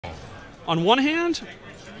on one hand,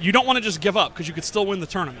 you don't want to just give up because you could still win the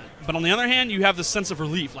tournament. But on the other hand, you have this sense of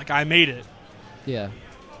relief, like I made it. Yeah.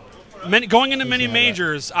 Going into many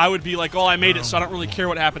majors, I would be like, oh, I made it, so I don't really care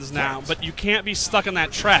what happens now. But you can't be stuck in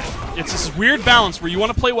that trap. It's this weird balance where you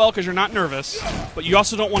want to play well because you're not nervous, but you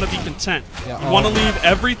also don't want to be content. Yeah, you want to leave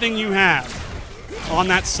everything you have on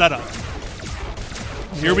that setup.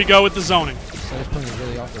 Here we go with the zoning. So he's playing it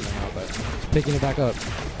really awkward right now, but he's picking it back up.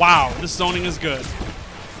 Wow, this zoning is good.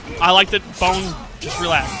 I like that Bone just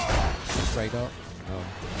relaxed. Break up. Oh.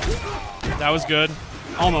 That was good.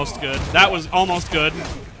 Almost good. That was almost good.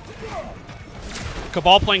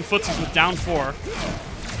 Cabal playing footsies with down 4.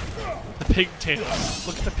 The pigtails.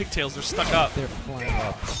 Look at the pigtails. They're stuck up. They're flying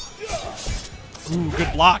up. Ooh,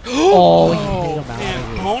 good block. Oh, he hit him out.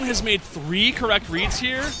 And Bone has made 3 correct reads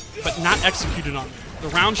here, but not executed on them. The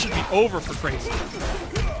round should be over for Krayzie.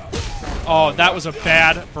 Oh, that was a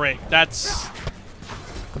bad break. That's...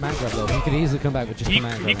 Command grab, though. He could easily come back with just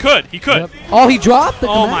command grab. He could. Yep. Oh, he dropped the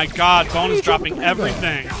command. Oh, my God. Bone is dropping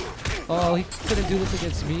everything. Oh, he couldn't do this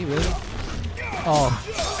against me, really? Oh,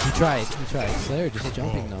 he tried. Slayer just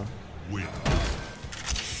jumping, though.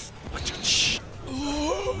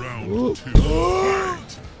 Round 2.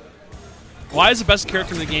 Why is the best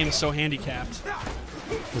character in the game so handicapped?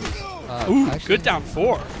 Ooh, actually, good down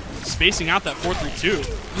 4. Spacing out that 4-3-2.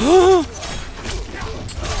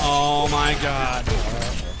 Oh my God.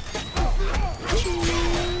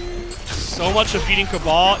 So much of beating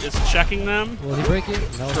Cabal is checking them will he break it?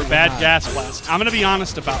 No, for bad gas blasts. I'm going to be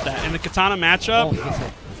honest about that. In the Katana matchup,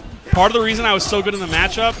 part of the reason I was so good in the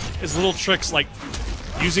matchup is little tricks like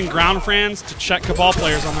using ground frans to check Cabal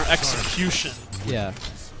players on their execution. Yeah.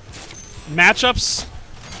 Matchups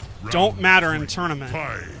don't matter in tournament.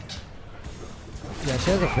 Yeah,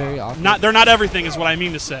 she has a very awkward... They're not everything is what I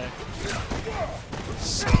mean to say.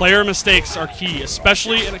 Player mistakes are key,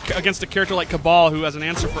 especially against a character like Cabal who has an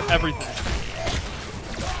answer for everything.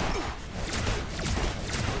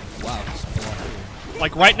 Wow.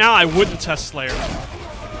 Like right now, I wouldn't test Slayer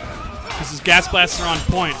because his gas blasts are on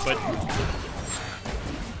point, but...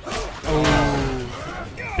 Oh,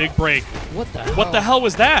 big break. What the hell? What the hell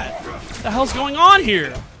was that? What the hell's going on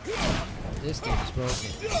here? This game is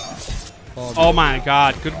broken. Oh my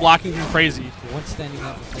God, good blocking from Krayzie. One standing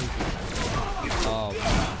up with Krayzie. Oh,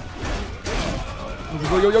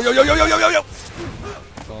 Yo.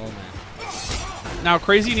 oh, man. Now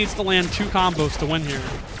Krayzie needs to land 2 combos to win here.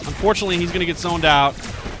 Unfortunately, he's going to get zoned out.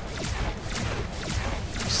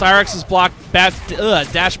 Cyrex's block,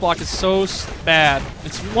 dash block is so bad.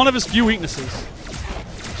 It's one of his few weaknesses.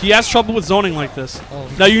 He has trouble with zoning like this. Oh.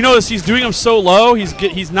 Now you notice he's doing them so low,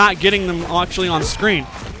 he's not getting them actually on screen.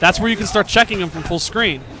 That's where you can start checking them from full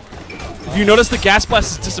screen. If you notice the gas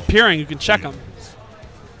blast is disappearing, you can check them.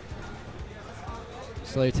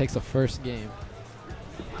 Slayer takes the first game.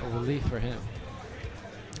 A relief for him.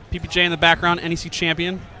 PPJ in the background, NEC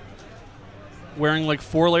champion. Wearing like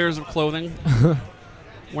 4 layers of clothing.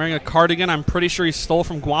 Wearing a cardigan I'm pretty sure he stole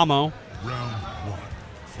from Guamo. Round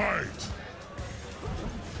 1. Fight.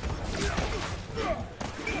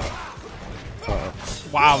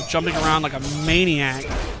 Wow, jumping around like a maniac.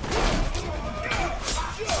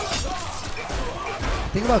 The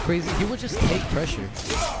thing about Krayzie, he would just take pressure.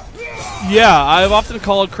 Yeah, I've often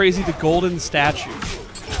called Krayzie the golden statue.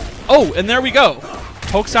 Oh, and there we go.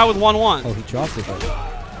 Pokes out with 1-1. Oh, he dropped it.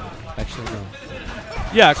 Actually, no.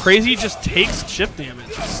 Yeah, Krayzie just takes chip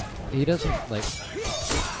damage. He doesn't, like...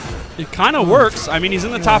 It kind of works. I mean, he's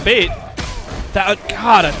in the top 8.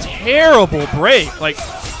 God, a terrible break. Like,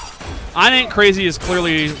 I think Krayzie is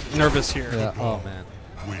clearly nervous here. Yeah. Oh, man.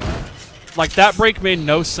 Like, that break made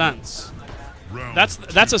no sense.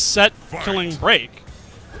 That's a set-killing break.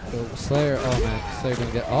 So Slayer, oh, man. Slayer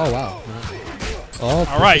gonna get... Oh, wow. Oh,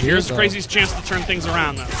 all right, here's Krayzie's chance to turn things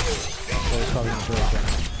around, though. Slayer's probably gonna break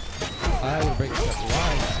that. I would break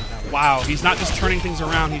step. Wow, he's not just turning things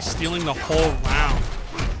around, he's stealing the whole round.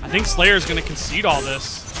 I think Slayer's going to concede all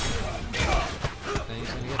this.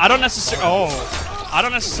 I don't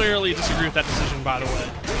necessarily disagree with that decision, by the way.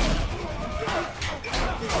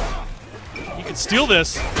 He could steal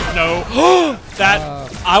this. No.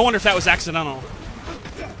 I wonder if that was accidental.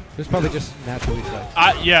 It was probably just natural reflex.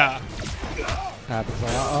 Yeah. Happens.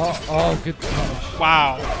 Oh, good punish.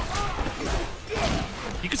 Wow.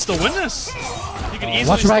 You could still win this. You can easily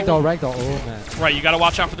watch ragdoll. Oh, man. Right, you got to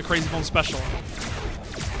watch out for the Krayzie Bone special.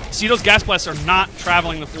 See, those gas blasts are not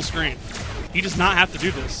traveling the full screen. He does not have to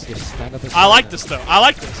do this. I like this, though. I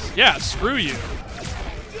like this. Yeah, screw you.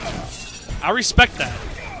 I respect that.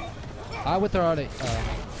 I would throw out a...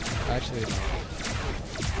 actually, no.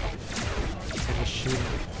 Like a shooting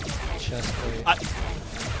chest plate.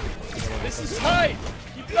 This is hype.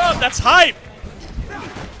 Keep it up. That's hype.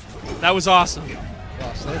 That was awesome.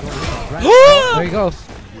 Well, Slayer going in. Right. There he goes.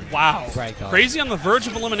 Wow. Right, Krayzie on the verge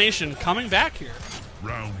of elimination, coming back here.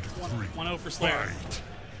 Round 3. 1-0 for Slayer. Fight.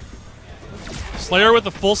 Slayer with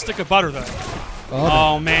a full stick of butter, though.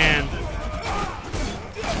 Oh man.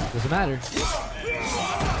 Doesn't matter.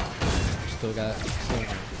 Still got.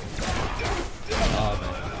 Oh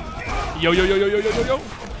man. Yo yo yo yo yo yo yo yo.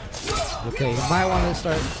 Okay, you might want to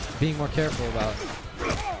start being more careful about.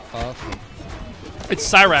 It's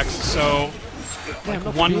Cyrax, so Damn,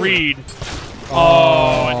 no one fear. read.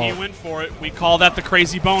 Oh, and he went for it. We call that the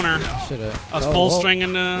crazy boner. Should've. A full string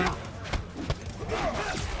and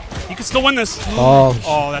he can still win this.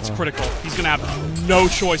 Oh, that's critical. He's gonna have no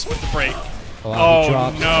choice but to break. Oh,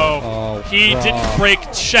 Oh no! Oh, He didn't break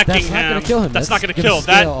checking That's not gonna kill him. That's not gonna gonna kill.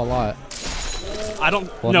 scale That a lot. I don't.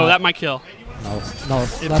 Well, no, not- that might kill. No,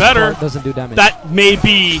 It last better. part doesn't do damage. That may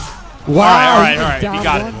be. Wow, all right. down You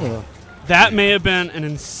got one, it. though. That may have been an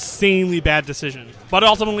insanely bad decision, but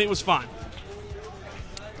ultimately it was fun.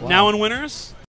 Wow. Now in winners,